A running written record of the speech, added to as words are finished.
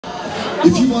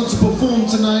If you want to perform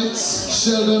tonight,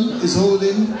 Sheldon is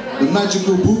holding the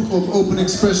magical book of open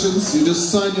expressions. You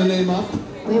just sign your name up.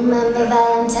 Remember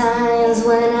Valentine's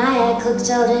when I had cooked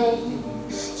all day?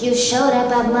 You showed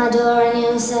up at my door and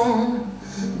you said,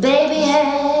 baby,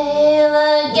 hey,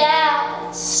 the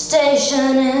gas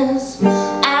station is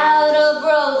out of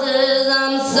roses.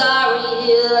 I'm sorry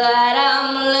that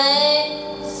I'm late.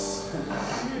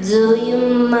 Do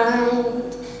you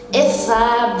mind if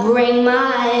I bring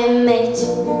my mate?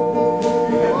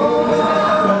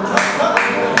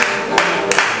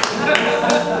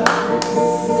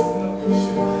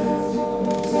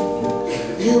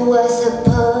 You were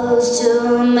supposed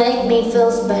to make me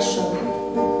feel special.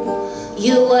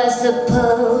 You were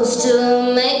supposed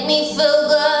to make me feel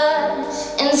good.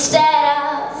 Instead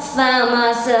I found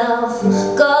myself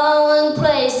going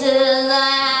places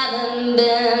I haven't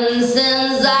been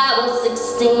since I was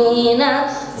 16. A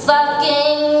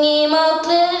fucking emo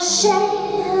cliche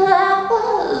that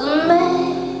was me,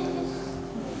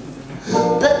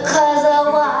 because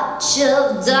of what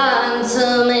you've done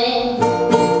to me.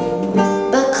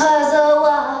 Because of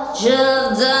what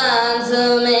you've done to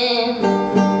me.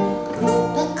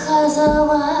 Because of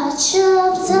what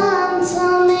you've done to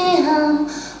me, I'm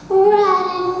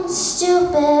writing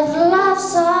stupid love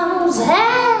songs.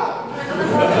 Hey!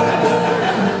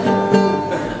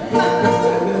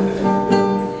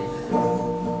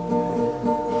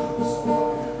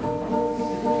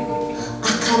 I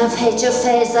kind of hate your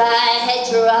face, I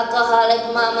hate your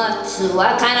alcoholic mama too.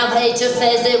 I kind of hate your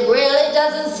face, it really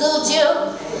doesn't suit you.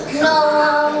 No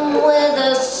one with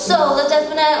a soul that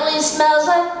definitely smells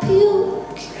like puke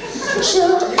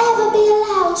should ever be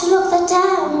allowed to look that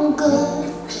damn good.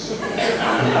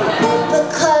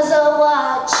 Because of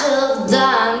what you've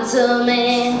done to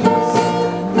me.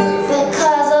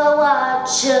 Because of what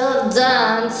you've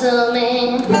done to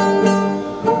me.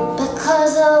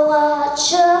 Because of what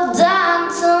you've done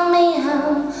to me,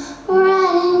 I'm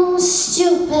writing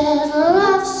stupid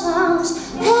love songs.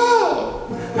 Hey!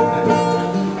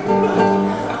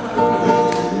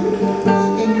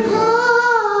 And I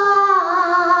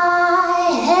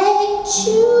hate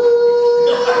you.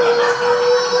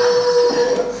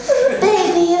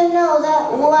 Baby, you know that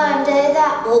one day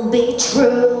that will be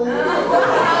true.